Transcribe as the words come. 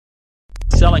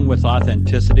selling with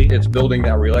authenticity. It's building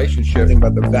that relationship.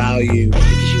 About the value.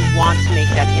 Because you want to make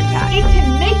that impact. It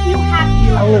can make you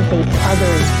happier. Elevate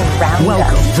others around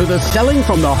Welcome us. to the Selling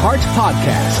from the Heart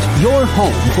podcast, your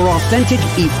home for authentic,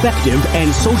 effective,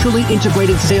 and socially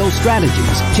integrated sales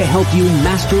strategies to help you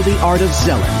master the art of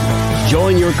selling.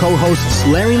 Join your co-hosts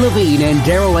Larry Levine and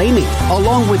Daryl Amy,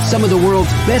 along with some of the world's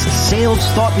best sales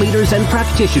thought leaders and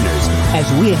practitioners, as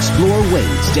we explore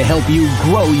ways to help you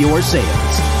grow your sales.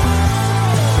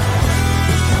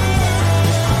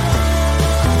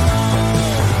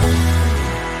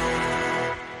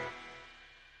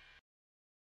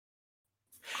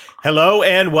 Hello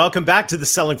and welcome back to the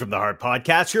Selling from the Heart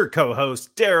podcast. Your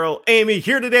co-host, Daryl Amy,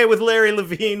 here today with Larry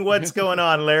Levine. What's going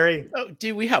on, Larry? Oh,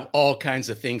 dude, we have all kinds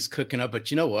of things cooking up,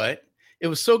 but you know what? It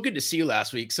was so good to see you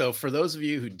last week. So for those of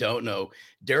you who don't know,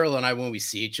 Daryl and I, when we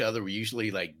see each other, we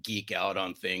usually like geek out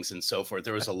on things and so forth.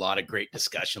 There was a lot of great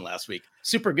discussion last week.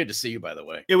 Super good to see you, by the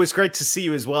way. It was great to see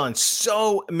you as well. And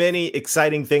so many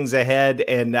exciting things ahead.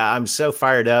 And I'm so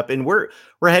fired up. And we're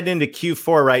heading into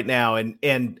Q4 right now.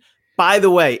 And by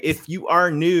the way, if you are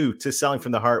new to Selling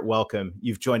from the Heart, welcome.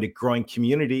 You've joined a growing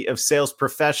community of sales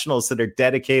professionals that are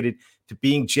dedicated to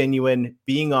being genuine,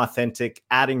 being authentic,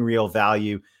 adding real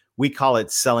value. We call it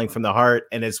Selling from the Heart.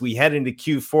 And as we head into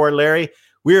Q4, Larry,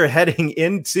 we are heading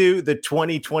into the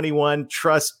 2021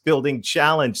 Trust Building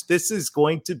Challenge. This is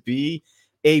going to be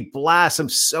a blast. I'm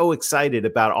so excited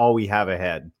about all we have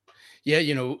ahead. Yeah,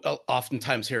 you know,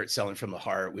 oftentimes here at Selling from the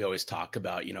Heart, we always talk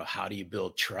about, you know, how do you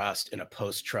build trust in a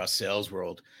post-trust sales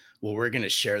world? Well, we're going to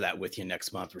share that with you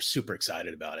next month. We're super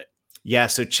excited about it. Yeah,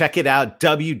 so check it out,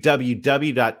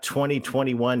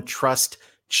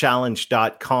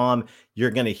 www.2021trustchallenge.com.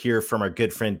 You're going to hear from our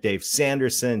good friend Dave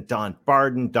Sanderson, Don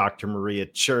Barden, Dr. Maria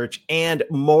Church, and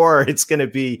more. It's going to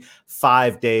be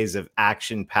 5 days of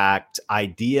action-packed,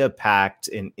 idea-packed,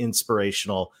 and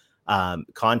inspirational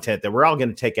content that we're all going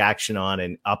to take action on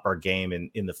and up our game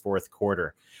in the fourth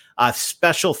quarter.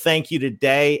 Special thank you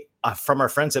today from our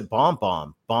friends at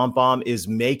BombBomb. BombBomb is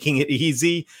making it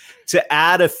easy to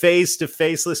add a face to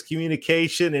faceless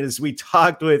communication. And as we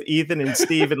talked with Ethan and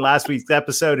Steve in last week's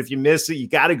episode, if you missed it, you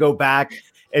got to go back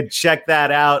and check that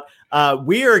out.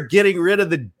 We are getting rid of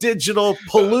the digital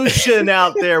pollution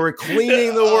out there. We're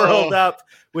cleaning the world up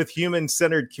with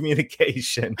human-centered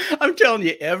communication. I'm telling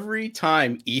you, every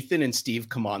time Ethan and Steve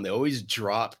come on, they always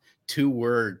drop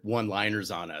 2-word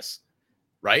one-liners on us,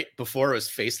 right? Before it was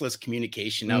faceless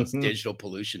communication. Now it's digital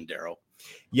pollution, Daryl.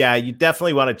 Yeah, you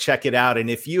definitely want to check it out. And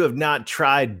if you have not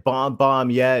tried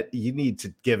BombBomb yet, you need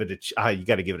to give it you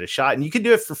got to give it a shot. And you can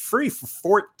do it for free for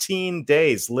 14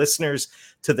 days. Listeners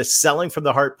to the Selling from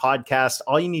the Heart podcast,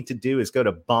 all you need to do is go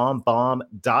to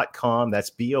bombbomb.com.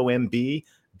 That's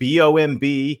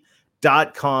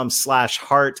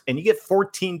BOMB.com/heart. And you get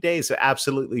 14 days of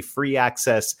absolutely free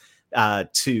access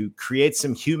to create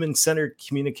some human-centered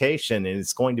communication. And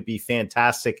it's going to be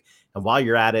fantastic. And while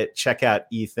you're at it, check out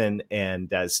Ethan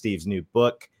and Steve's new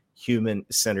book,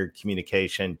 Human-Centered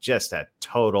Communication. Just a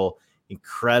total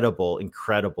incredible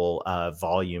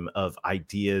volume of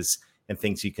ideas and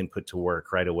things you can put to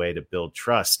work right away to build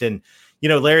trust. And, you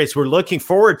know, Larry, as we're looking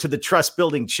forward to the Trust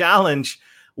Building Challenge,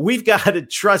 we've got a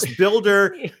trust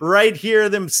builder right here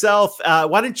themselves.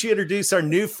 Why don't you introduce our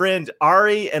new friend,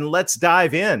 Ari, and let's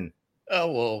dive in.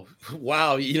 Oh, well,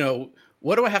 wow. You know,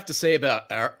 what do I have to say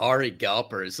about Ari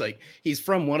Galper? It's like, he's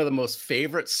from one of the most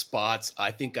favorite spots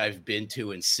I think I've been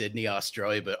to in Sydney,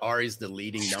 Australia, but Ari's the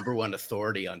leading #1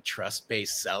 authority on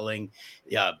trust-based selling.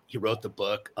 Yeah, he wrote the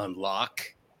book, Unlock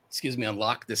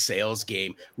the Sales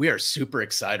Game. We are super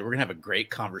excited. We're going to have a great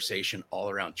conversation all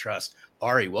around trust.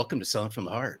 Ari, welcome to Selling from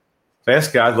the Heart. Thanks,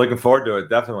 guys. Looking forward to it.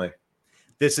 Definitely.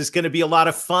 This is going to be a lot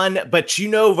of fun. But, you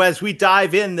know, as we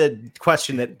dive in, the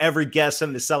question that every guest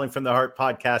on the Selling from the Heart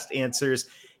podcast answers,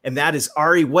 and that is,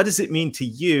 Ari, what does it mean to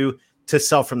you to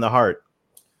sell from the heart?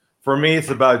 For me, it's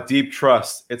about deep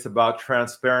trust. It's about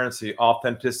transparency,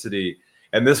 authenticity.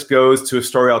 And this goes to a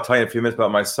story I'll tell you in a few minutes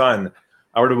about my son.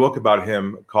 I wrote a book about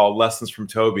him called Lessons from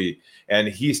Toby, and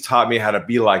he's taught me how to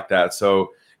be like that.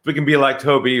 So if we can be like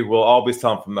Toby, we'll all be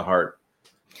selling from the heart.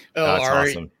 Oh, that's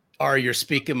Ari, awesome. Ari, you're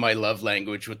speaking my love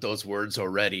language with those words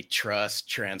already. Trust,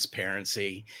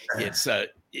 transparency. It's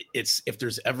if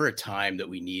there's ever a time that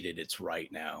we need it, it's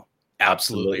right now.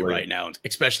 Absolutely right now,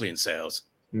 especially in sales.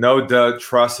 No doubt,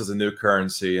 trust is a new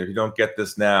currency. And if you don't get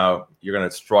this now, you're going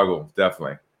to struggle,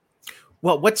 definitely.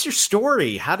 Well, what's your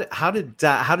story? How did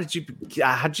you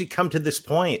come to this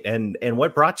point, and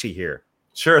what brought you here?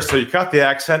 Sure. So you caught the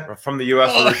accent from the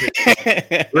U.S.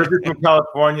 Originally from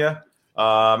California.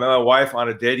 Met my wife on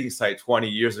a dating site 20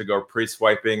 years ago,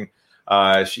 pre-swiping.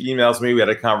 She emails me. We had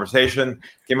a conversation.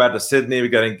 Came out to Sydney. We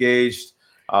got engaged.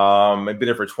 I've been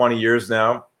here for 20 years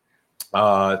now,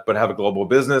 but have a global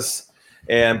business.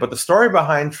 But the story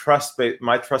behind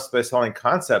my trust-based selling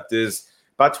concept is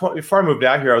before I moved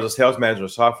out here, I was a sales manager of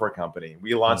a software company.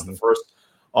 We launched the first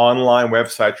online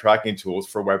website tracking tools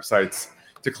for websites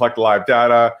to collect live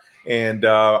data. And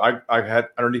I had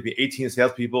underneath me 18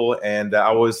 salespeople, and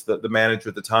I was the manager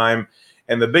at the time.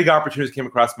 And the big opportunities came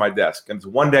across my desk. And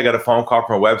one day I got a phone call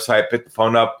from a website, picked the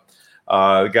phone up.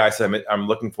 The guy said, I'm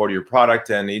looking forward to your product.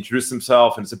 And he introduced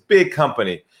himself. And it's a big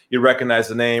company. You recognize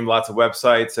the name, lots of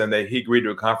websites. And he agreed to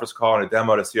a conference call and a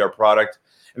demo to see our product.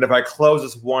 And if I close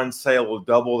this one sale, we'll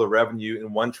double the revenue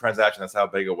in one transaction. That's how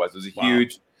big it was. It was a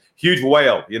huge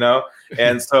whale,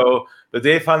 And so the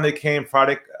day finally came,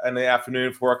 Friday in the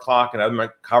afternoon, 4:00, and I was in my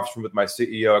conference room with my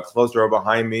CEO. I closed the door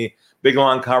behind me, big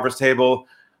long conference table.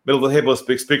 Middle of the table is a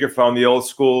big speakerphone, the old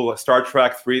school Star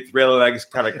Trek three legs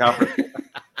kind of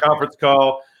conference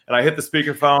call. And I hit the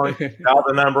speakerphone, dial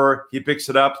the number. He picks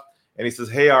it up and he says,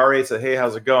 "Hey, Ari." I said, "Hey,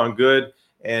 how's it going?" "Good."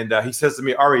 And he says to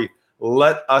me, "Ari,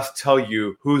 let us tell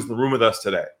you who's in the room with us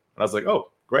today." And I was like,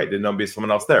 "Oh, great. Didn't know there'd be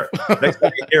someone else there." Next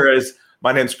thing you hear is,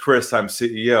 "My name's Chris. I'm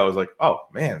CEO." I was like, "Oh,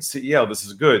 man, CEO. This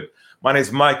is good." "My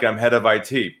name's Mike. I'm head of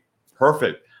IT."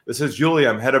 "Perfect." "This is Julie.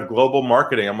 I'm head of global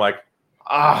marketing." I'm like,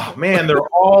 man, they're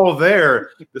all there.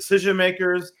 Decision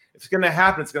makers. It's going to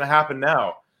happen. It's going to happen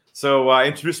now. So I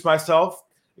introduced myself,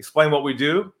 explained what we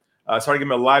do, started giving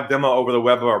them a live demo over the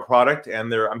web of our product.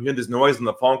 And I'm hearing this noise on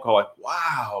the phone call like,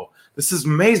 wow, this is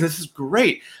amazing. This is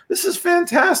great. This is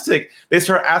fantastic. They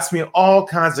start asking me all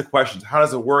kinds of questions. How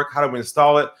does it work? How do we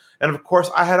install it? And of course,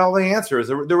 I had all the answers.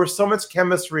 There was so much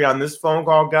chemistry on this phone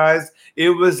call, guys.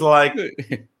 It was like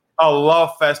a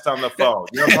love fest on the phone.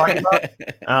 You know what I'm talking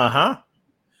about?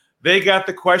 They got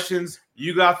the questions.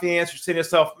 You got the answers. Saying to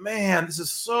yourself, man, this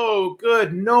is so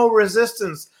good. No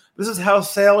resistance. This is how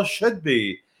sales should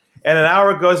be. And an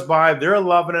hour goes by. They're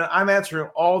loving it. I'm answering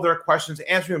all their questions,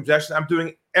 answering objections. I'm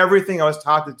doing everything I was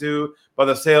taught to do by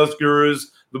the sales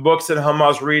gurus, the books at home I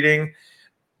was reading.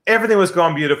 Everything was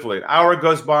going beautifully. An hour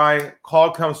goes by. Call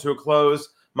comes to a close.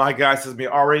 My guy says to me,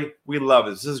 "Ari, we love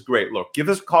this. This is great. Look, give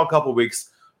us a call a couple of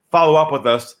weeks. Follow up with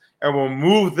us, and we'll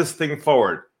move this thing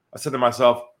forward." I said to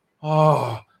myself,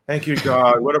 "Oh, thank you,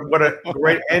 God. What a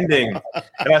great ending."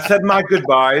 And I said my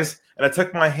goodbyes, and I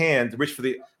took my hand to reach for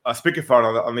the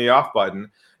speakerphone on the off button.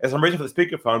 As I'm reaching for the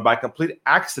speakerphone, by complete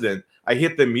accident, I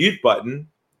hit the mute button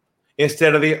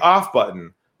instead of the off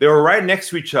button. They were right next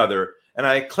to each other, and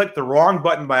I clicked the wrong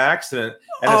button by accident.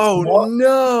 And and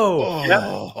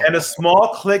a small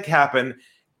click happened,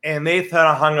 and they thought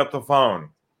I hung up the phone.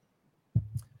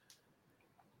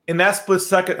 In that split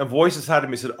second, a voice inside of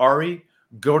me said, "Ari,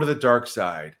 go to the dark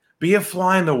side. Be a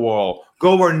fly in the wall.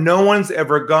 Go where no one's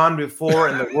ever gone before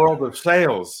in the world of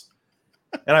sales."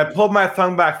 And I pulled my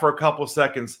thumb back for a couple of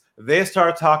seconds. They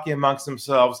started talking amongst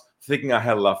themselves, thinking I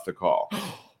had left the call.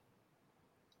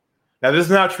 Now, this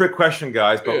is not a trick question,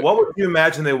 guys, but what would you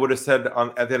imagine they would have said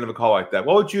at the end of a call like that?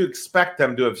 What would you expect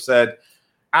them to have said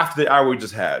after the hour we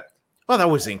just had? Oh, that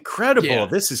was incredible. Yeah.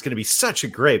 This is going to be such a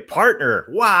great partner.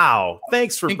 Wow.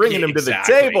 Thanks for bringing him to the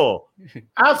table.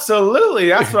 Absolutely.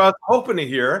 That's what I was hoping to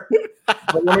hear.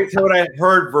 But let me tell you what I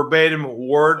heard verbatim,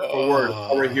 word for word,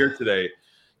 over here today.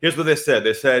 Here's what they said.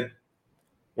 They said,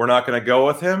 "We're not going to go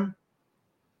with him.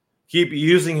 Keep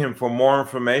using him for more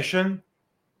information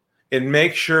and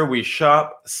make sure we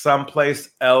shop someplace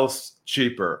else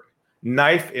cheaper."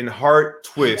 Knife in heart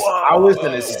twist. Whoa. I was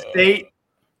in a state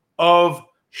of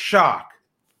shock.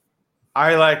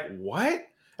 I what?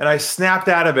 And I snapped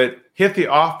out of it, hit the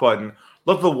off button,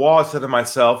 looked at the wall, and said to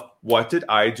myself, what did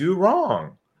I do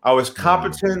wrong? I was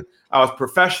competent. I was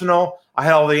professional. I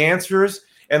had all the answers.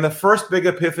 And the first big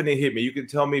epiphany hit me. You can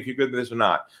tell me if you're good at this or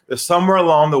not. That somewhere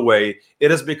along the way,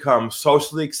 it has become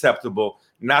socially acceptable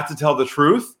not to tell the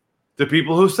truth to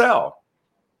people who sell.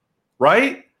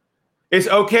 Right? It's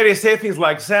okay to say things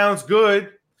like, "Sounds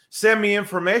good. Send me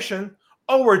information."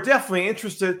 "Oh, we're definitely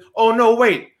interested." "Oh, no,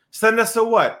 wait. Send us a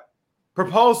what?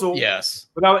 Proposal." Yes.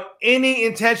 Without any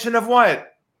intention of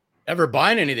what? Ever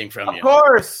buying anything from you. Of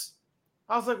course.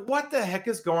 I was like, what the heck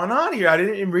is going on here? I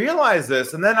didn't even realize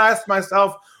this. And then I asked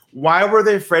myself, why were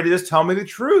they afraid to just tell me the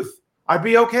truth? I'd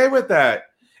be okay with that.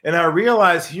 And I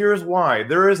realized here's why.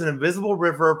 There is an invisible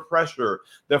river of pressure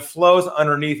that flows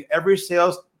underneath every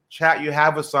sales chat you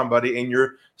have with somebody in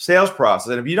your sales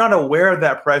process. And if you're not aware of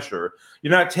that pressure,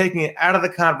 you're not taking it out of the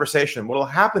conversation, what will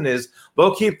happen is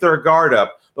they'll keep their guard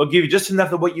up. They'll give you just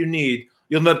enough of what you need.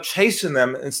 You'll end up chasing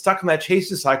them and stuck in that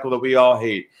chasing cycle that we all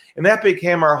hate. And that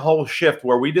became our whole shift,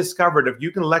 where we discovered if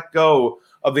you can let go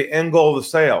of the end goal of the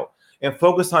sale, and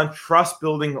focus on trust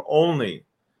building only,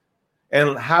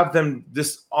 and have them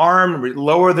disarm,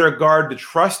 lower their guard to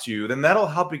trust you, then that'll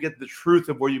help you get the truth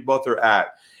of where you both are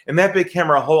at. And that became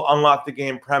our whole Unlock the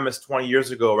Game premise 20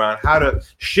 years ago around how to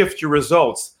shift your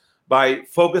results by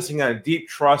focusing on deep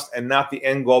trust and not the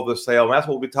end goal of the sale. And that's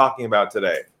what we'll be talking about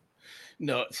today.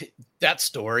 No, that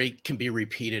story can be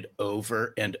repeated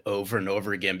over and over and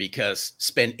over again, because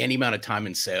spend any amount of time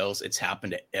in sales, it's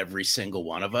happened to every single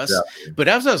one of us. Yeah. But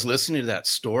as I was listening to that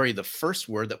story, the first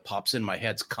word that pops in my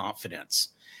head is confidence.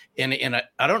 And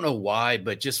I don't know why,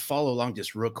 but just follow along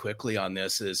just real quickly on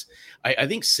this is I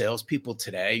think salespeople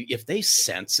today, if they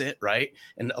sense it, right?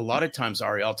 And a lot of times,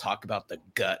 Ari, I'll talk about the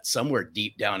gut somewhere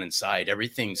deep down inside.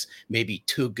 Everything's maybe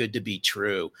too good to be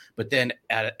true. But then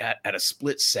at a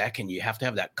split second, you have to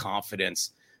have that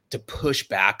confidence to push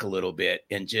back a little bit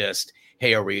and just,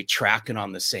 hey, are we tracking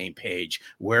on the same page?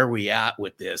 Where are we at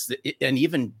with this? And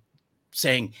even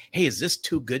saying, hey, is this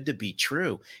too good to be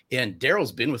true? And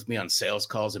Daryl's been with me on sales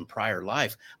calls in prior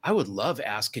life. I would love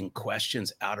asking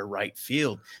questions out of right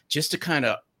field just to kind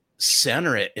of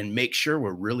center it and make sure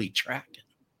we're really tracking.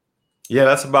 Yeah,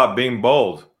 that's about being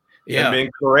bold and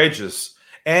being courageous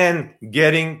and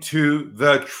getting to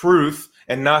the truth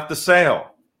and not the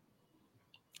sale.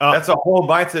 That's a whole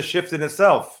mindset shift in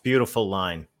itself. Beautiful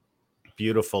line.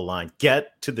 Beautiful line.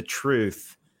 Get to the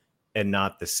truth and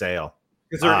not the sale.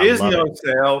 Because there is no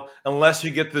sale unless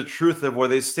you get the truth of where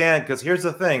they stand. Because here's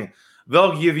the thing.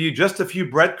 They'll give you just a few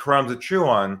breadcrumbs to chew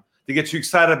on to get you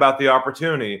excited about the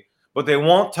opportunity, but they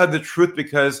won't tell the truth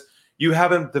because you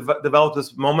haven't developed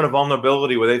this moment of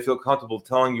vulnerability where they feel comfortable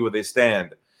telling you where they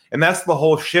stand. And that's the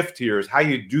whole shift here, is how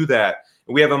you do that.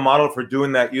 And we have a model for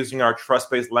doing that using our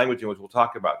trust-based languaging, which we'll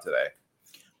talk about today.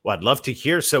 Well, I'd love to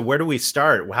hear. So where do we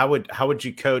start? How would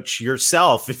you coach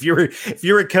yourself if you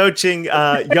were coaching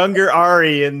younger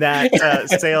Ari in that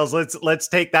sales? Let's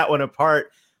take that one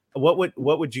apart. What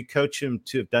would you coach him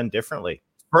to have done differently?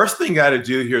 First thing you got to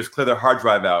do here is clear the hard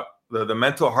drive out, the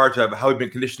mental hard drive of how we've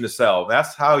been conditioned to sell.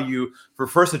 That's how you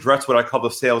first address what I call the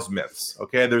sales myths.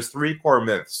 Okay, there's 3 core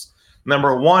myths.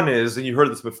 Number 1 is, and you heard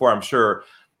this before, I'm sure,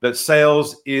 that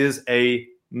sales is a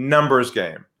numbers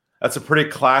game. That's a pretty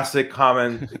classic,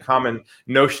 common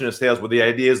notion of sales, where the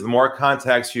idea is the more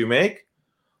contacts you make,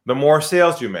 the more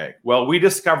sales you make. Well, we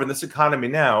discovered in this economy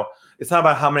now, it's not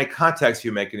about how many contacts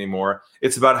you make anymore.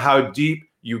 It's about how deep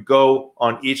you go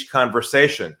on each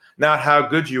conversation, not how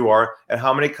good you are and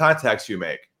how many contacts you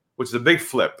make, which is a big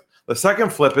flip. The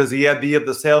second flip is the idea of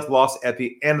the sales loss at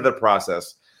the end of the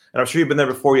process. And I'm sure you've been there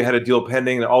before. You had a deal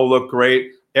pending and all looked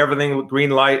great. Everything green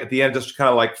light at the end just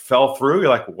kind of like fell through. You're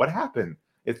like, what happened?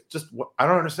 It's just, I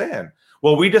don't understand.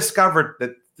 Well, we discovered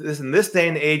that in this day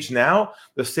and age now,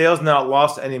 the sales not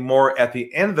lost anymore at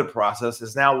the end of the process,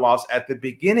 is now lost at the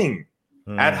beginning,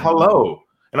 at hello.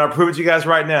 And I'll prove it to you guys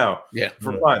right now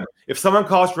for fun. If someone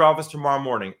calls your office tomorrow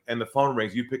morning and the phone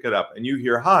rings, you pick it up and you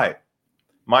hear, hi,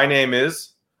 my name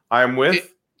is, I'm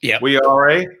with, we are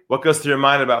a, what goes through your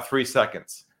mind in about 3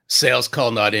 seconds? Sales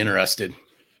call, not interested.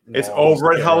 It's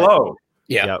over at hello.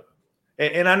 Yeah. Yep.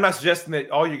 And I'm not suggesting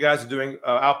that all you guys are doing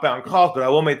outbound calls, but I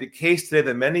will make the case today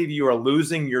that many of you are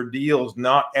losing your deals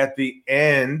not at the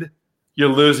end. You're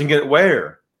losing it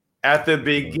where? At the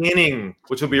beginning,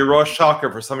 which will be a real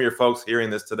shocker for some of your folks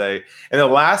hearing this today. And the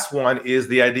last one is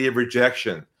the idea of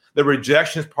rejection. The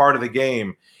rejection is part of the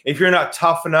game. If you're not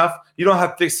tough enough, you don't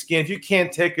have thick skin. If you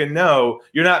can't take a no,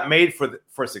 you're not made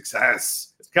for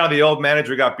success. It's kind of the old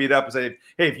manager got beat up and said,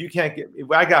 hey,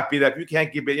 if I got beat up, you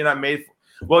can't get beat, you're not made for.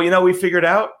 Well, we figured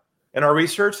out in our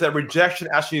research that rejection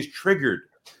actually is triggered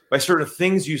by certain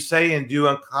things you say and do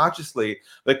unconsciously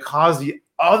that cause the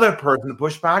other person to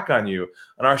push back on you.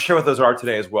 And I'll share what those are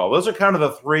today as well. Those are kind of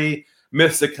the 3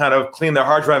 myths that kind of clean the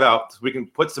hard drive out so we can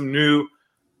put some new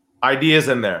ideas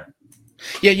in there.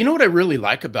 Yeah, you know what I really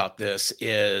like about this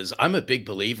is I'm a big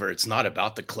believer. It's not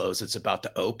about the close, it's about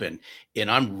the open. And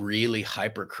I'm really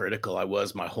hypercritical. I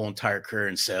was my whole entire career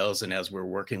in sales. And as we're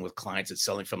working with clients at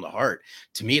Selling from the Heart,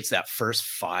 to me, it's that first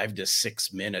 5 to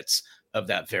 6 minutes of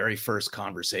that very first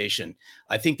conversation.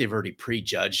 I think they've already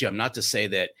prejudged you. I'm not to say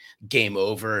that game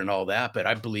over and all that, but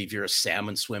I believe you're a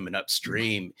salmon swimming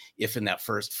upstream if in that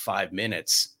first 5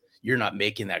 minutes, you're not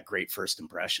making that great first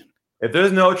impression. If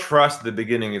there's no trust at the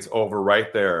beginning, it's over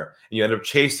right there. And you end up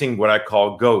chasing what I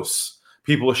call ghosts.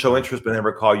 People will show interest but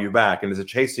never call you back. And it's a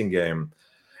chasing game.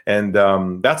 And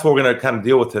that's what we're going to kind of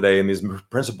deal with today. And these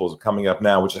principles are coming up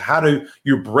now, which is how do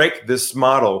you break this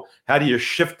model? How do you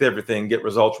shift everything and get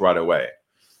results right away?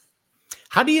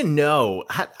 How do you know?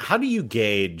 How do you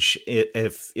gauge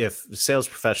if sales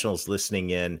professionals listening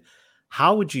in?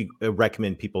 How would you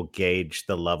recommend people gauge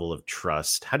the level of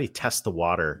trust? How do you test the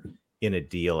water in a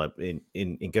deal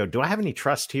and go, do I have any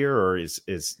trust here? Or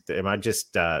am I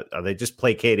just, are they just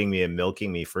placating me and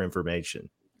milking me for information?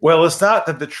 Well, it's not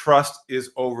that the trust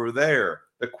is over there.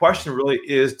 The question really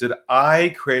is, did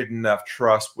I create enough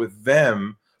trust with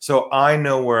them so I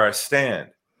know where I stand?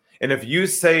 And if you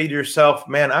say to yourself,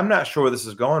 man, I'm not sure where this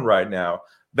is going right now,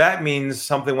 that means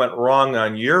something went wrong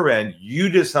on your end. You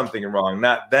did something wrong,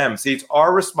 not them. See, it's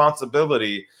our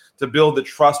responsibility to build the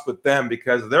trust with them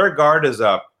because their guard is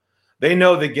up. They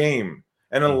know the game.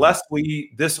 And unless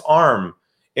we disarm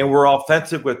and we're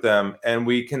authentic with them and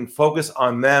we can focus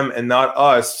on them and not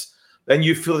us, then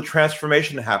you feel the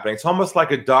transformation happening. It's almost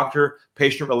like a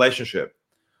doctor-patient relationship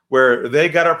where they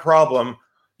got a problem,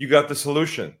 you got the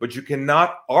solution, but you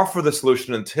cannot offer the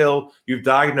solution until you've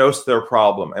diagnosed their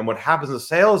problem. And what happens in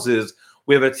sales is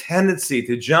we have a tendency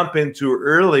to jump into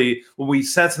early when we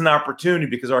sense an opportunity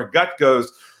because our gut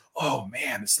goes, oh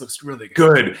man, this looks really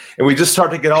good. And we just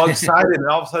start to get all excited and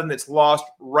all of a sudden it's lost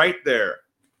right there.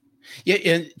 Yeah,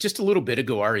 and just a little bit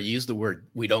ago, Ari used the word,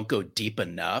 we don't go deep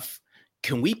enough.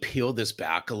 Can we peel this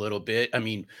back a little bit? I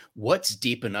mean, what's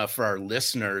deep enough for our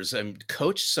listeners? And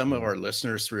coach some of our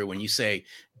listeners through when you say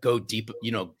go deep,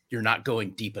 you're not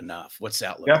going deep enough. What's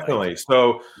that look Definitely. like?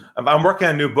 So I'm working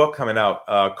on a new book coming out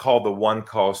called The One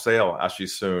Call Sale, actually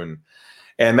soon.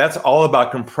 And that's all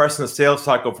about compressing the sales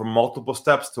cycle from multiple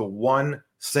steps to one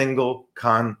single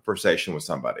conversation with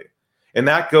somebody. And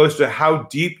that goes to how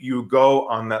deep you go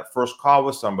on that first call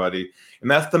with somebody. And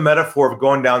that's the metaphor of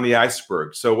going down the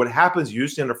iceberg. So what happens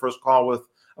usually in the first call with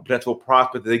a potential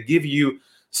prospect, they give you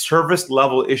service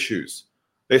level issues.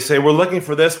 They say, we're looking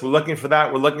for this, we're looking for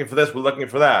that, we're looking for this, we're looking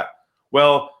for that.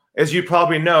 Well, as you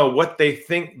probably know, what they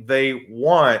think they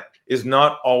want is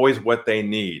not always what they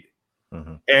need.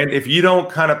 Mm-hmm. And if you don't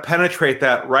kind of penetrate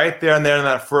that right there and there in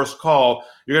that first call,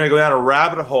 you're going to go down a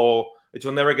rabbit hole that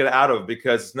you'll never get out of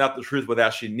because it's not the truth what they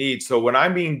actually need. So when I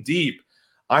mean deep,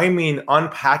 I mean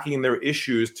unpacking their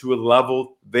issues to a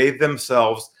level they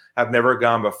themselves have never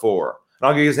gone before. And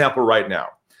I'll give you an example right now.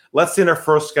 Let's say in our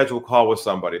first scheduled call with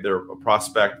somebody, they're a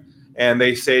prospect, and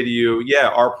they say to you, yeah,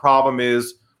 our problem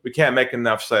is we can't make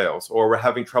enough sales, or we're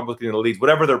having trouble getting the leads,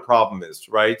 whatever their problem is,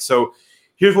 right? So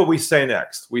here's what we say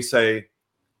next. We say,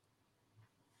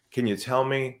 can you tell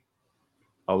me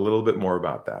a little bit more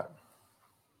about that?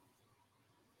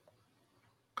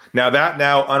 Now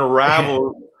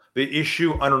unravel the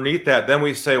issue underneath that. Then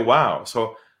we say, wow,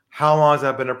 so how long has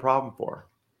that been a problem for?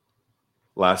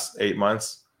 Last 8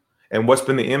 months? And what's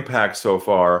been the impact so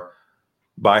far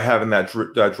by having that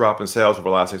drop in sales over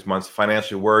the last 6 months?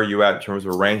 Financially, where are you at in terms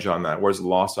of a range on that? Where's the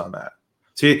loss on that?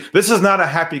 See, this is not a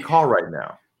happy call right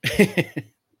now.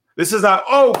 This is not,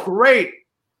 oh, great,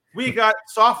 we got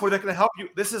software that can help you.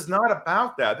 This is not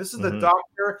about that. This is the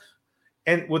doctor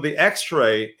and with the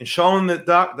x-ray and showing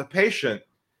the patient,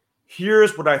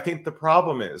 here's what I think the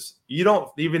problem is. You don't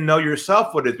even know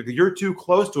yourself what it is because you're too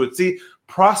close to it. See,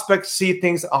 prospects see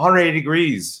things 180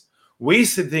 degrees. We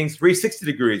see things 360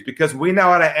 degrees because we know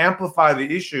how to amplify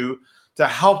the issue to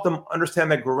help them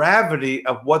understand the gravity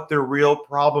of what their real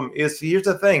problem is. See, here's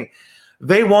the thing.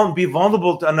 They won't be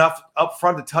vulnerable enough up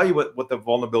front to tell you what the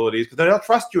vulnerability is because they don't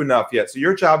trust you enough yet. So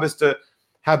your job is to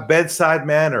have bedside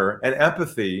manner and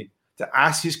empathy to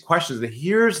ask these questions. And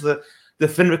here's the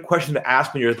definitive question to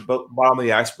ask when you're at the bottom of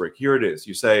the iceberg. Here it is.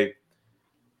 You say,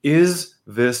 is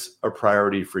this a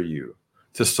priority for you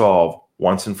to solve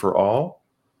once and for all?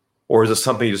 Or is it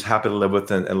something you just happy to live with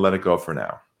and let it go for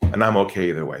now? And I'm okay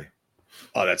either way.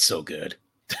 Oh, that's so good.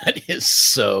 That is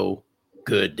so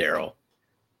good, Daryl.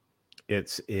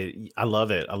 I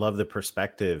love it. I love the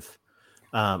perspective.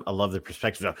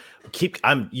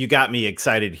 You got me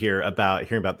excited here about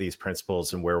hearing about these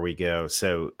principles and where we go.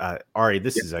 So, Ari,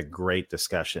 this is a great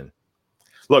discussion.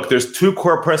 Look, there's two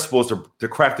core principles to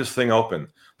crack this thing open.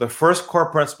 The first core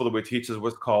principle that we teach is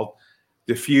what's called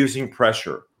diffusing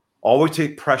pressure. Always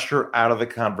take pressure out of the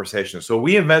conversation. So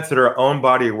we invented our own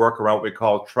body of work around what we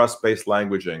call trust-based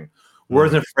languaging.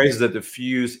 Words and phrases that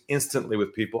diffuse instantly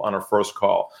with people on our first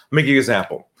call. Let me give you an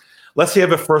example. Let's say you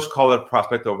have a first call with a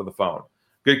prospect over the phone.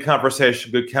 Good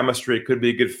conversation, good chemistry, could be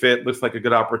a good fit, looks like a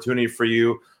good opportunity for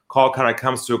you. Call kind of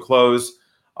comes to a close.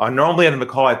 Normally in the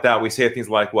call like that, we say things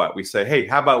like what? We say, hey,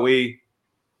 how about we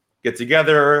get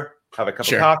together, have a cup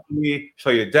of coffee, show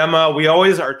you a demo. We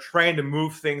always are trained to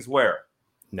move things where?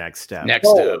 Next step.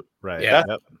 Right. Yeah.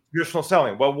 That's traditional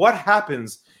selling. Well, what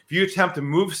happens if you attempt to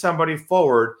move somebody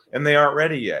forward and they aren't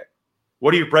ready yet?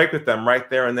 What do you break with them right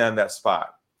there and then that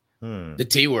spot? The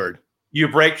T word. You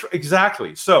break.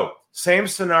 Exactly. So same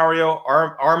scenario,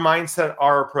 our mindset,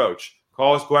 our approach.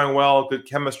 Call is going well, good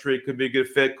chemistry, could be a good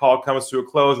fit. Call comes to a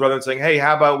close. Rather than saying, hey,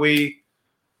 how about we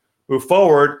move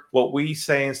forward? What we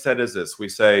say instead is this. We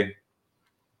say,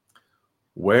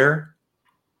 where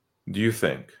do you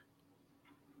think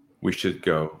we should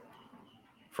go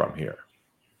from here?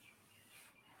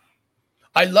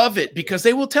 I love it because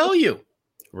they will tell you.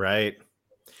 Right.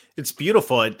 It's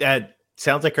beautiful. It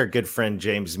sounds like our good friend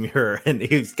James Muir, and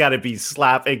he's got to be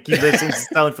slapping. He listens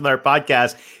to someone from our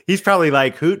podcast. He's probably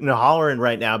like hooting and hollering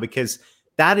right now because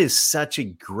that is such a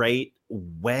great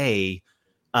way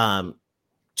to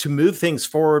move things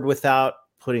forward without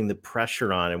putting the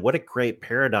pressure on. And what a great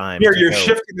paradigm. You're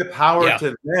shifting the power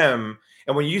to them.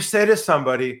 And when you say to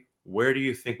somebody, where do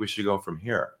you think we should go from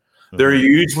here? Mm-hmm. They're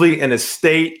usually in a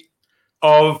state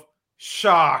of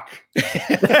shock.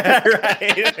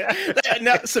 Right.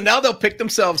 So now they'll pick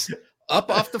themselves up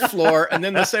off the floor and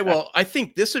then they'll say, well, I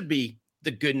think this would be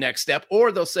the good next step.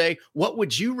 Or they'll say, what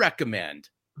would you recommend?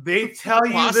 They tell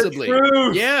you the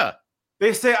truth. Yeah.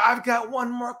 They say, I've got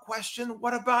one more question.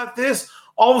 What about this?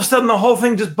 All of a sudden, the whole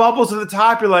thing just bubbles to the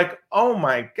top. You're like, oh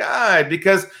my God.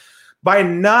 Because by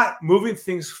not moving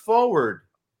things forward,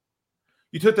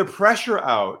 you took the pressure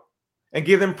out and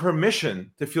gave them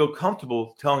permission to feel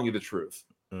comfortable telling you the truth.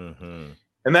 Mm-hmm.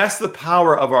 And that's the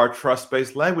power of our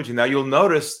trust-based language. And now you'll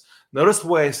notice the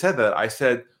way I said that. I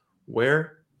said,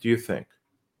 where do you think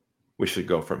we should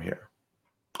go from here?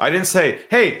 I didn't say,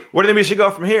 hey, where do you think we should go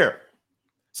from here?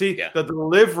 See, the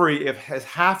delivery has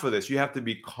half of this. You have to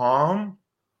be calm,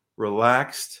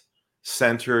 relaxed,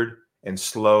 centered, and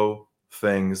slow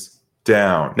things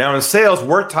down. Now, in sales,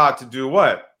 we're taught to do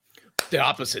what? The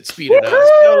opposite. Speed it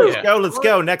up. Let's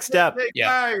go. Next step.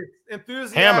 Guys,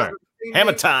 enthusiasm.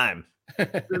 Hammer time.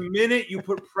 The minute you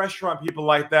put pressure on people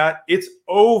like that, it's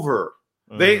over.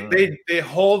 Mm-hmm. They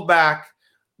hold back,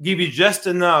 give you just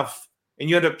enough, and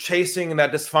you end up chasing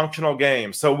that dysfunctional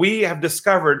game. So we have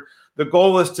discovered the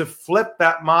goal is to flip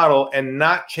that model and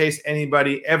not chase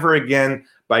anybody ever again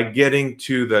by getting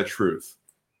to the truth.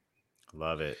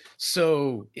 Love it.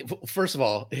 So first of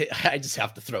all, I just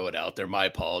have to throw it out there. My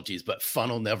apologies, but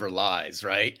funnel never lies,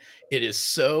 right? It is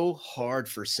so hard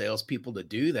for salespeople to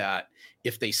do that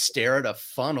if they stare at a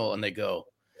funnel and they go,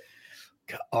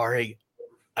 Ari,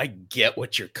 I get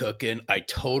what you're cooking. I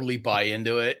totally buy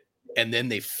into it. And then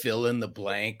they fill in the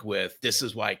blank with, this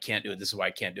is why I can't do it. This is why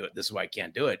I can't do it. This is why I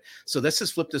can't do it. So let's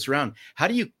just flip this around. How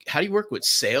do you work with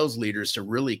sales leaders to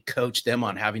really coach them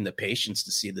on having the patience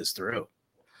to see this through?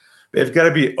 They've got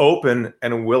to be open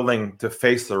and willing to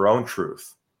face their own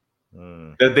truth.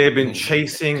 That they've been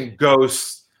chasing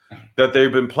ghosts, that they've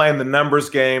been playing the numbers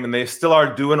game, and they still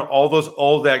are doing all those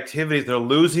old activities. They're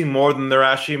losing more than they're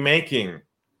actually making.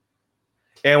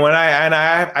 And when I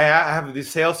have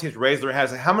these sales teams raise their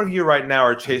hands, how many of you right now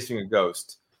are chasing a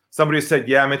ghost? Somebody said,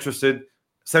 yeah, I'm interested.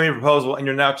 Send me a proposal, and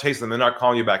you're now chasing them. They're not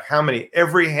calling you back. How many?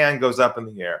 Every hand goes up in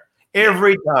the air.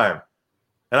 Every time.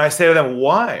 And I say to them,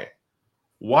 why?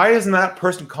 Why isn't that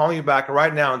person calling you back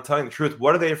right now and telling the truth?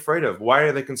 What are they afraid of? Why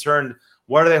are they concerned?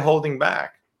 What are they holding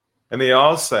back? And they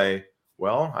all say,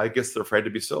 well, I guess they're afraid to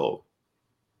be sold.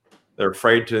 They're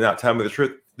afraid to not tell me the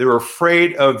truth. They're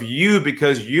afraid of you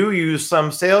because you use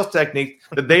some sales technique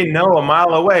that they know a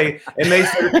mile away, and they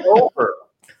said it's over.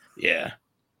 Yeah.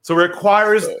 So it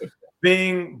requires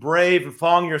being brave and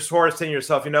following your sword, saying to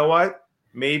yourself, you know what?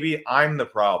 Maybe I'm the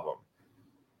problem.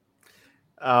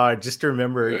 I just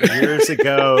remember years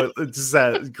ago, this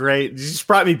is great. You just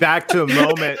brought me back to a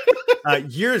moment.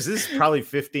 This is probably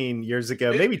 15 years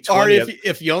ago, maybe 20. Or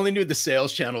if you only knew the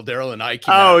sales channel, Daryl and I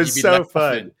came out. Oh, it's so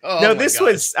fun. No, this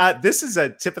is a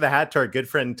tip of the hat to our good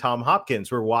friend, Tom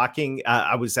Hopkins. We're walking.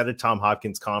 I was at a Tom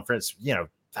Hopkins conference,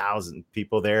 1,000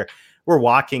 people there. We're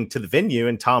walking to the venue,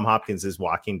 and Tom Hopkins is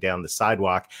walking down the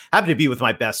sidewalk. I happen to be with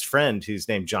my best friend, who's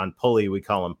named John Pulley. We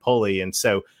call him Pulley. And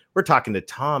so we're talking to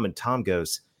Tom, and Tom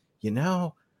goes,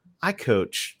 I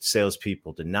coach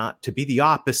salespeople to be the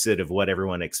opposite of what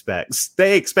everyone expects.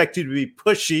 They expect you to be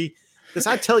pushy because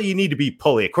I tell you need to be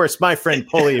Pulley. Of course, my friend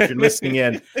Pulley, if you're listening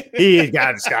in, he's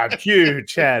got a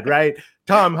huge head, right?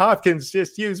 Tom Hopkins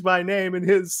just used my name in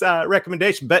his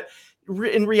recommendation. But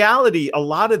in reality, a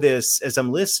lot of this, as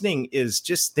I'm listening, is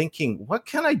just thinking, what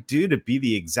can I do to be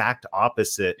the exact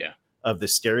opposite of the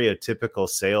stereotypical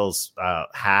sales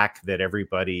hack that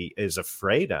everybody is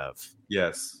afraid of?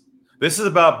 Yes. This is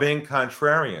about being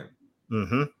contrarian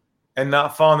and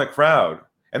not following the crowd.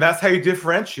 And that's how you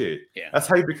differentiate. Yeah. That's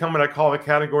how you become what I call a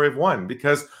category of one,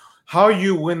 because how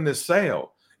you win the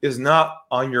sale is not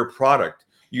on your product.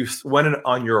 You win it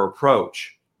on your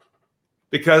approach.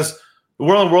 Because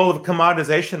we're in a world of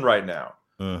commoditization right now.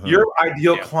 Your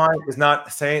ideal client is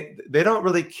not saying, they don't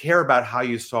really care about how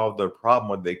you solve their problem.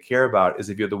 What they care about is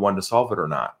if you're the one to solve it or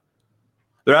not.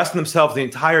 They're asking themselves the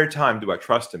entire time, do I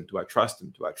trust him? Do I trust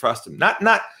him? Do I trust him?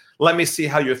 Not let me see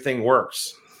how your thing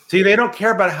works. See, they don't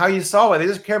care about how you solve it. They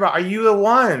just care about, are you the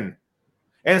one?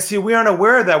 And see, we aren't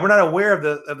aware of that. We're not aware of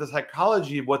the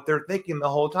psychology of what they're thinking the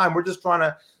whole time. We're just trying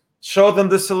to show them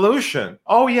the solution.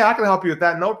 Oh, yeah, I can help you with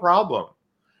that. No problem.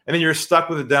 And then you're stuck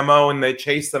with a demo and they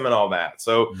chase them and all that.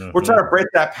 So we're trying to break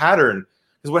that pattern,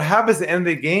 because what happens at the end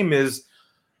of the game is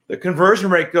the conversion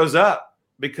rate goes up,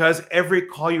 because every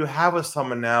call you have with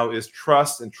someone now is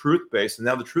trust and truth-based, and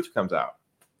now the truth comes out.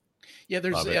 Yeah,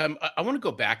 there's. I want to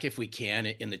go back, if we can,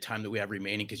 in the time that we have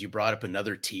remaining, because you brought up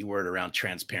another T word around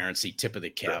transparency. Tip of the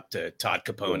cap to Todd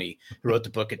Capone, who wrote the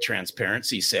book, A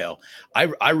Transparency Sale.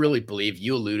 I really believe,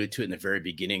 you alluded to it in the very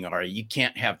beginning, Ari, you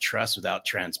can't have trust without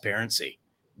transparency.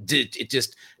 It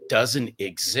just doesn't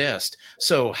exist.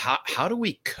 So how do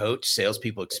we coach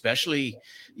salespeople, especially,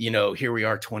 here we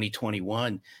are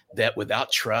 2021, that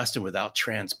without trust and without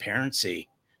transparency,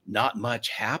 not much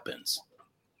happens?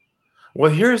 Well,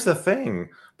 here's the thing.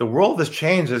 The world has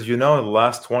changed, as you know, in the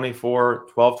last 24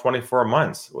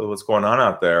 months with what's going on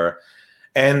out there.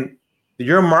 And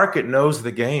your market knows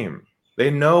the game. They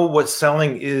know what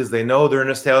selling is. They know they're in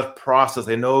a sales process.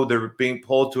 They know they're being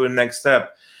pulled to a next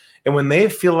step. And when they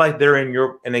feel like they're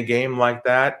in a game like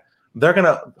that, they're going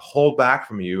to hold back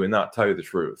from you and not tell you the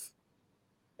truth.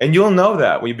 And you'll know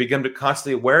that when you become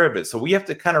constantly aware of it. So we have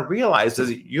to kind of realize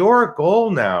that your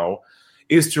goal now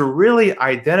is to really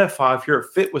identify if you're a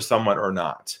fit with someone or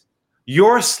not.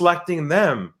 You're selecting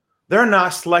them. They're not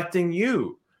selecting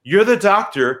you. You're the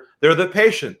doctor. They're the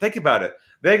patient. Think about it.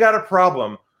 They got a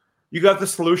problem. You got the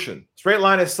solution. Straight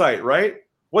line of sight, right?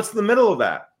 What's in the middle of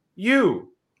that? You.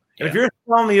 And if you're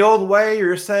selling the old way,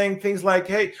 you're saying things like,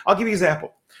 hey, I'll give you an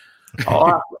example.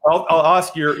 I'll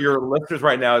ask your listeners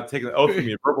right now to take an oath from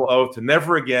me, a verbal oath, to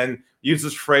never again use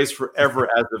this phrase forever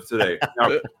as of today.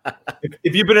 Now,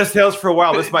 if you've been in sales for a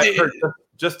while, this might hurt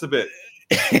just a bit.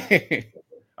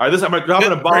 All right, I'm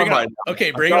dropping a bomb right now. Okay,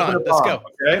 bring it on. Let's go.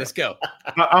 Okay? Let's go.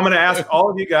 I'm going to ask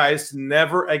all of you guys to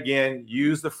never again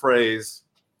use the phrase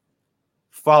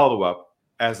follow-up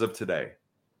as of today.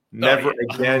 Never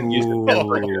again use it.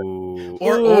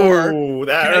 Or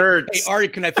that hurts. Hey, Ari,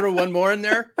 can I throw one more in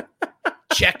there?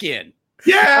 Check in.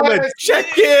 Yeah,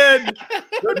 check in.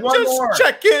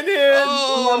 Checking in.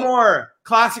 One more.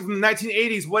 Classic from the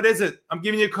 1980s. What is it? I'm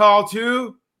giving you a call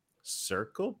to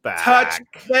circle back. Touch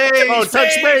base. Oh,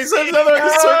 touch base. There's another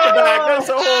circle back. There's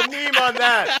a whole meme on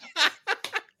that.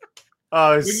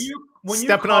 Oh, when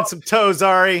stepping on some toes,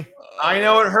 Ari. I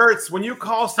know it hurts. When you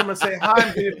call someone and say, hi,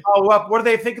 I'm going to follow up, what are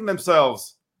they thinking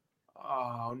themselves?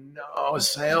 Oh, no,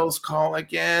 sales call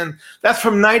again. That's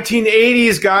from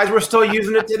 1980s, guys. We're still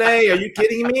using it today. Are you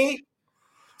kidding me?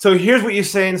 So here's what you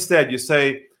say instead. You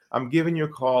say, I'm giving you a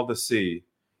call to see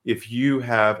if you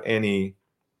have any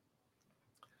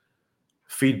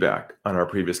feedback on our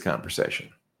previous conversation,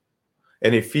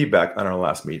 any feedback on our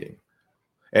last meeting,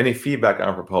 any feedback on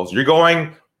our proposal. You're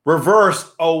going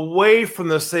reverse, away from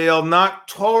the sale, not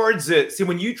towards it. See,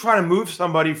 when you try to move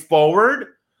somebody forward,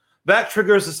 that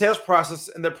triggers the sales process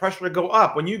and the pressure to go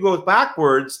up. When you go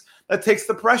backwards, that takes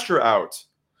the pressure out.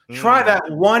 Try that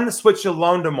one switch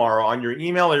alone tomorrow on your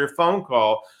email or your phone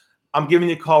call. I'm giving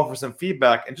you a call for some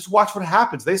feedback, and just watch what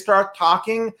happens. They start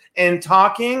talking, and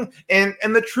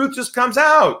the truth just comes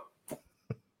out.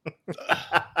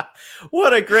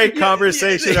 What a great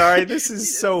conversation, Ari. This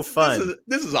is so fun.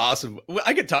 This is awesome. We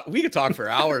could talk for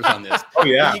hours on this. Oh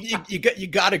yeah. You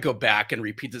got to go back and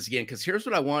repeat this again, because here's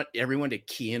what I want everyone to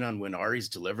key in on when Ari's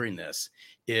delivering this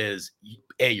is,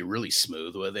 you're really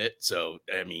smooth with it. So,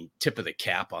 I mean, tip of the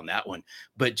cap on that one.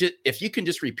 But if you can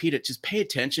just repeat it, just pay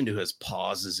attention to his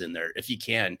pauses in there. If you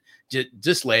can,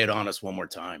 just lay it on us one more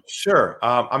time. Sure.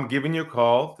 I'm giving you a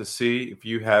call to see if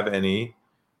you have any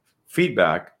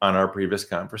feedback on our previous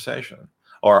conversation,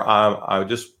 or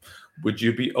would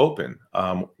you be open?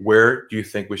 Where do you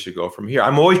think we should go from here?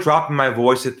 I'm always dropping my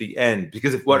voice at the end,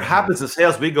 because if what happens in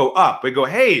sales, we go up. We go,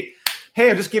 hey,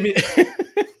 I'm just giving you.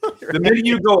 The minute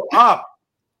you go up,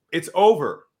 it's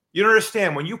over. You don't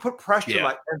understand. When you put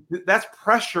pressure that's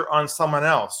pressure on someone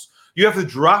else. You have to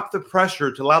drop the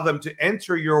pressure to allow them to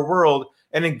enter your world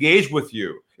and engage with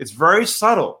you. It's very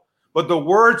subtle, but the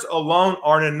words alone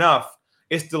aren't enough.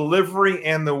 It's delivery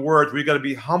and the words. We got to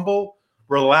be humble,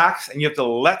 relax, and you have to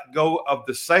let go of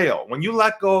the sale. When you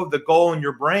let go of the goal in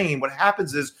your brain, what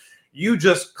happens is you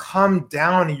just come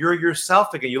down and you're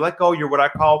yourself again. You let go of what I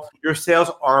call your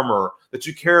sales armor that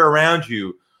you carry around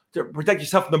you. to protect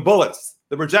yourself from the bullets,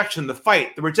 the rejection, the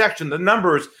fight, the rejection, the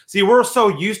numbers. See, we're so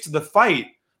used to the fight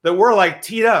that we're like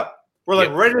teed up. We're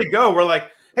like ready to go. We're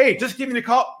like, hey, just give me the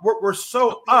call. We're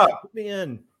so up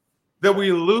that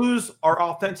we lose our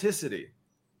authenticity.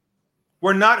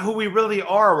 We're not who we really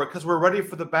are because we're ready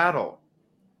for the battle.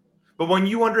 But when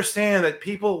you understand that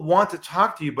people want to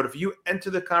talk to you, but if you enter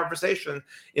the conversation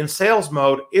in sales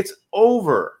mode, it's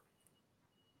over.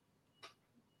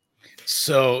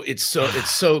 So it's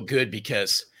so good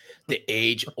because the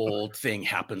age-old thing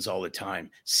happens all the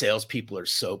time. Salespeople are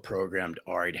so programmed,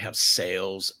 Ari, to have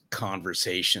sales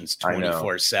conversations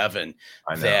 24/7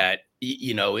 that,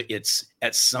 you know, it's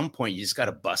at some point you just got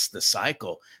to bust the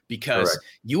cycle because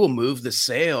you will move the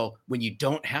sale when you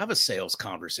don't have a sales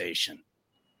conversation.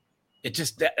 It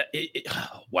just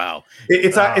wow.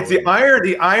 It's the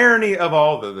irony of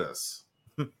all of this.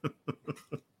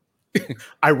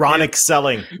 Ironic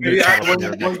selling. There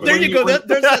you go. That's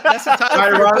the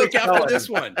title for a book after this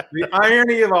one. The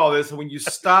irony of all this is when you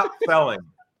stop selling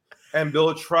and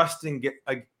build trust and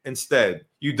instead,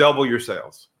 you double your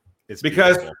sales. It's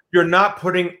because you're not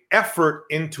putting effort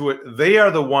into it. They are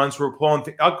the ones who are pulling.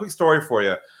 A quick story for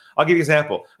you. I'll give you an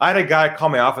example. I had a guy call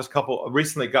my office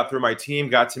recently, got through my team,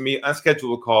 got to me,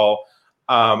 unscheduled a call,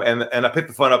 and I picked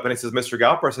the phone up and he says, Mr.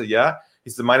 Galper. I said, yeah. He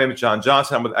said, my name is John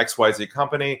Johnson. I'm with XYZ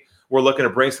company. We're looking to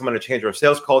bring someone to change our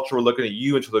sales culture. We're looking at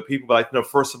you and to other people. But I'd like to know,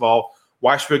 first of all,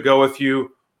 why should we go with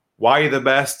you? Why are you the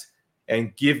best?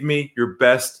 And give me your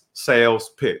best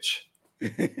sales pitch.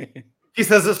 He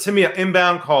says this to me, an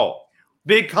inbound call.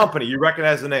 Big company. You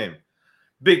recognize the name.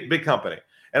 Big company.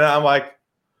 And I'm like,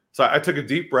 so I took a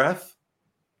deep breath.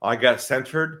 I got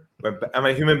centered. I'm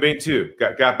a human being too.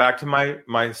 Got back to my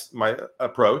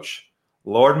approach,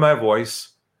 lowered my voice,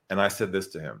 and I said this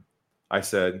to him. I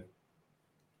said,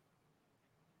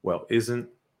 well, isn't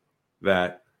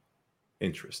that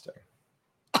interesting?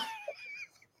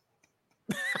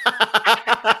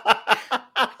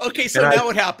 Okay, so now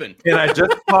what happened? And I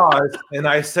just paused and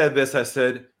I said this. I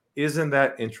said, isn't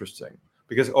that interesting?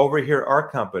 Because over here at our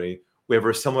company, we have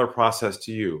a similar process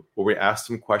to you where we ask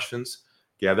some questions,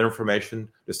 gather information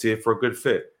to see if we're a good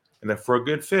fit. And if we're a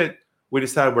good fit, we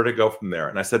decide where to go from there.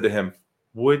 And I said to him,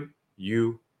 would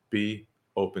you be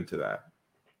open to that?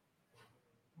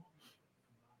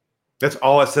 That's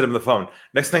all I said on the phone.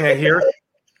 Next thing I hear,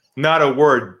 not a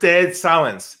word, dead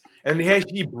silence. And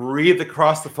he breathed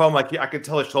across the phone like I could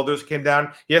tell his shoulders came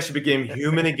down. He actually became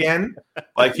human again.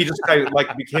 Like he just kind of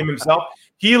like became himself.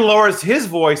 He lowers his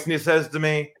voice and he says to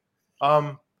me,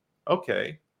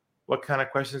 okay, what kind of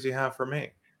questions do you have for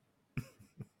me?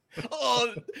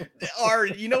 Oh,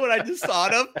 Ari, you know what I just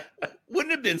thought of?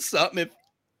 Wouldn't it have been something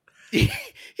if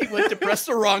he went to press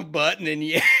the wrong button and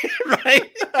right?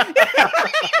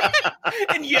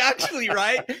 And you actually,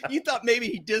 right? You thought maybe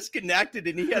he disconnected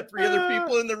and he had 3 other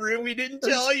people in the room. We didn't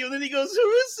tell you. And then he goes, who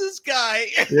is this guy?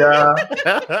 Yeah.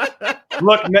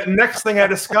 Look, next thing I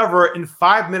discover, in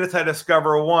 5 minutes, I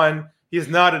discover 1, he's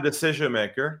not a decision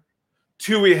maker.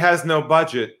 2, he has no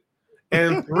budget.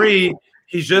 And 3,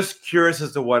 he's just curious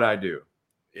as to what I do.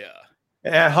 Yeah.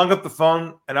 And I hung up the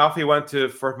phone and off he went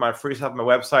for my free stuff on my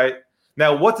website.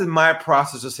 Now, what did my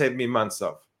process just save me months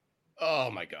of?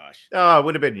 Oh my gosh. Oh, it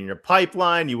would have been in your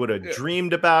pipeline. You would have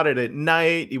dreamed about it at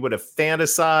night. You would have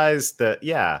fantasized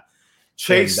that,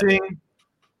 chasing,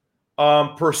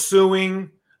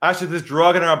 pursuing. Actually, this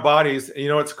drug in our bodies, you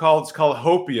know what it's called? It's called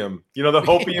hopium. You know the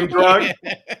hopium drug?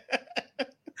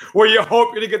 Where you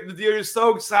hope you're going to get the deal. You're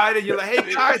so excited. You're like,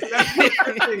 hey, guys, that's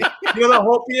interesting. You know the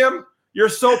hopium? You're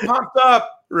so pumped up.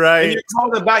 Right. And you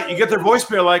call them back. You get their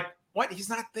voicemail like, what? He's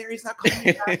not there. He's not calling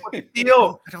me back. What's the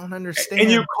deal? I don't understand. And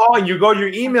you call and you go to your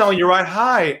email and you write,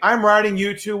 hi, I'm writing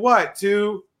you to what?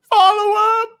 To follow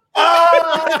up.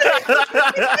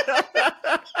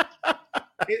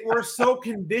 We're so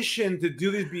conditioned to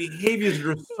do these behaviors that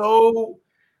are so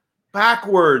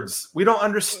backwards. We don't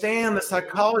understand the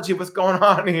psychology of what's going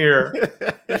on here.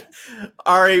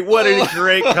 Ari, what a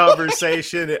great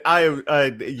conversation. You're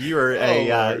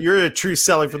a true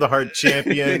selling for the heart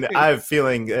champion. I have a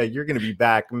feeling you're going to be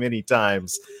back many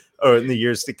times in the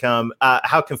years to come.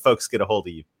 How can folks get a hold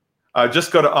of you?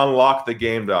 Just go to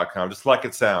unlockthegame.com, just like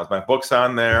it sounds. My book's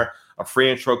on there. A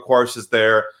free intro course is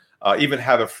there. Even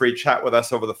have a free chat with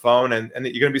us over the phone. And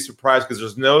you're going to be surprised because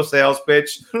there's no sales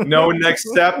pitch, no next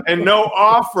step, and no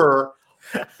offer.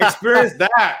 Experience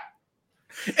that.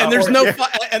 And there's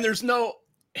no,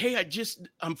 hey,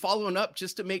 I'm following up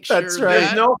just to make sure. That's right.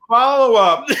 There's no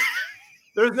follow-up.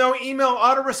 There's no email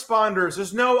autoresponders.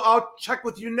 There's no, I'll check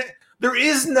with you. There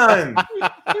is none.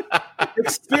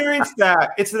 Experience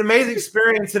that. It's an amazing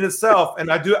experience in itself.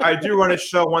 And I do run a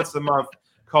show once a month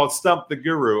called Stump the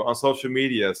Guru on social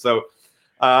media. So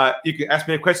you can ask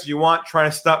me any questions you want, try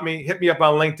to stump me, hit me up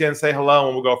on LinkedIn, say hello,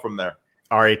 and we'll go from there.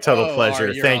 Ari, total pleasure.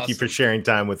 Ari, Thank awesome. you for sharing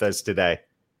time with us today.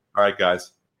 All right,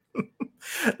 guys.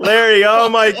 Larry, oh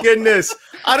my goodness.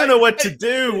 I don't know what to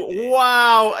do.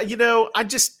 Wow. I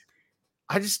just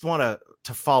want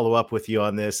to follow up with you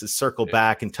on this, is circle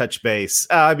back and touch base.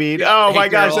 Oh my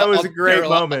gosh, that was a great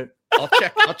moment.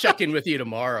 I'll check in with you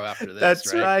tomorrow after this.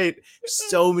 That's right.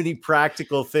 So many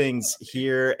practical things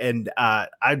here. And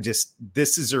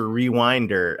this is a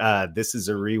rewinder. This is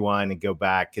a rewind and go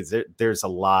back, because there's a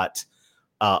lot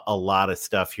of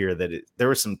stuff here there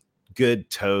were some good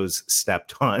toes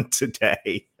stepped on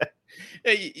today.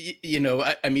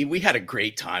 We had a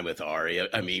great time with Ari.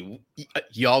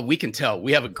 Y'all, we can tell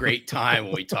we have a great time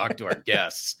when we talk to our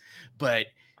guests, but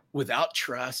without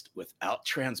trust, without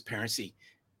transparency,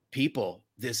 people,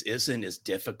 this isn't as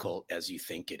difficult as you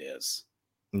think it is.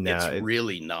 No, it's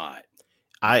really not.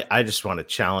 I just want to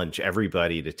challenge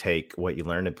everybody to take what you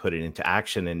learn and put it into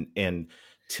action. And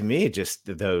to me,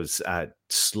 just those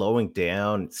slowing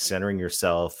down, centering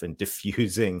yourself, and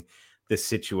diffusing the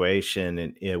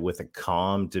situation and with a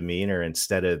calm demeanor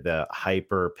instead of the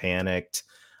hyper panicked,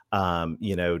 got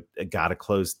to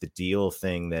close the deal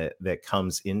thing that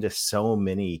comes into so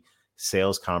many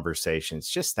sales conversations.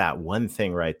 Just that one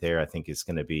thing right there, I think, is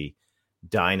going to be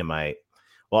dynamite.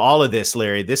 Well, all of this,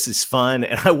 Larry, this is fun.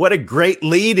 And what a great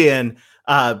lead in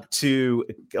to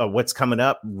what's coming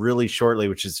up really shortly,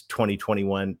 which is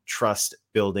 2021 Trust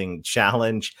Building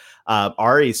Challenge.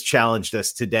 Ari's challenged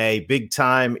us today big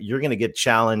time. You're going to get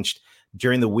challenged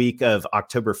during the week of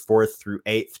October 4th through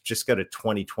 8th. Just go to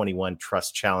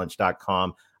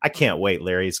 2021trustchallenge.com. I can't wait,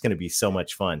 Larry. It's going to be so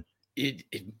much fun.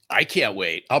 I can't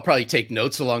wait. I'll probably take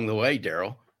notes along the way,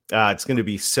 Daryl. It's going to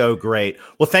be so great.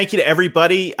 Well, thank you to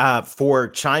everybody for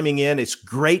chiming in. It's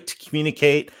great to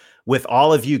communicate with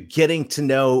all of you. Getting to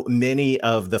know many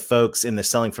of the folks in the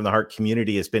Selling from the Heart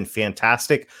community has been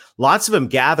fantastic. Lots of them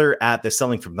gather at the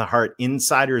Selling from the Heart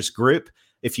Insiders group.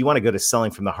 If you want to go to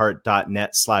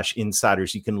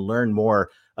sellingfromtheheart.net/insiders, you can learn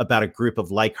more about a group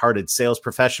of like-hearted sales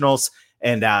professionals.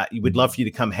 And we'd love for you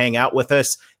to come hang out with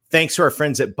us. Thanks to our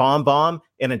friends at BombBomb.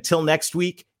 And until next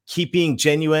week, keep being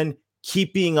genuine,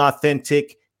 keep being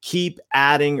authentic, keep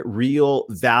adding real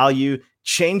value.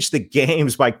 Change the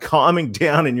games by calming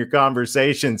down in your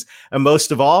conversations. And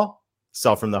most of all,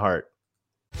 sell from the heart.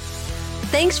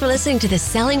 Thanks for listening to the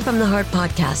Selling from the Heart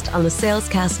podcast on the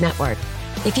Salescast Network.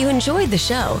 If you enjoyed the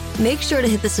show, make sure to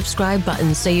hit the subscribe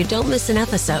button so you don't miss an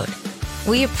episode.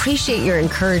 We appreciate your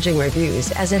encouraging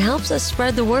reviews as it helps us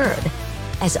spread the word.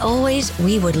 As always,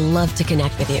 we would love to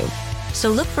connect with you. So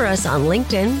look for us on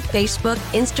LinkedIn, Facebook,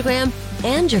 Instagram,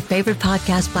 and your favorite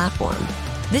podcast platform.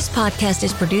 This podcast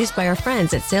is produced by our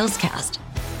friends at Salescast.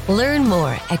 Learn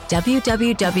more at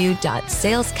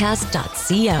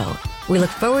www.salescast.co. We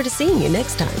look forward to seeing you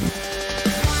next time.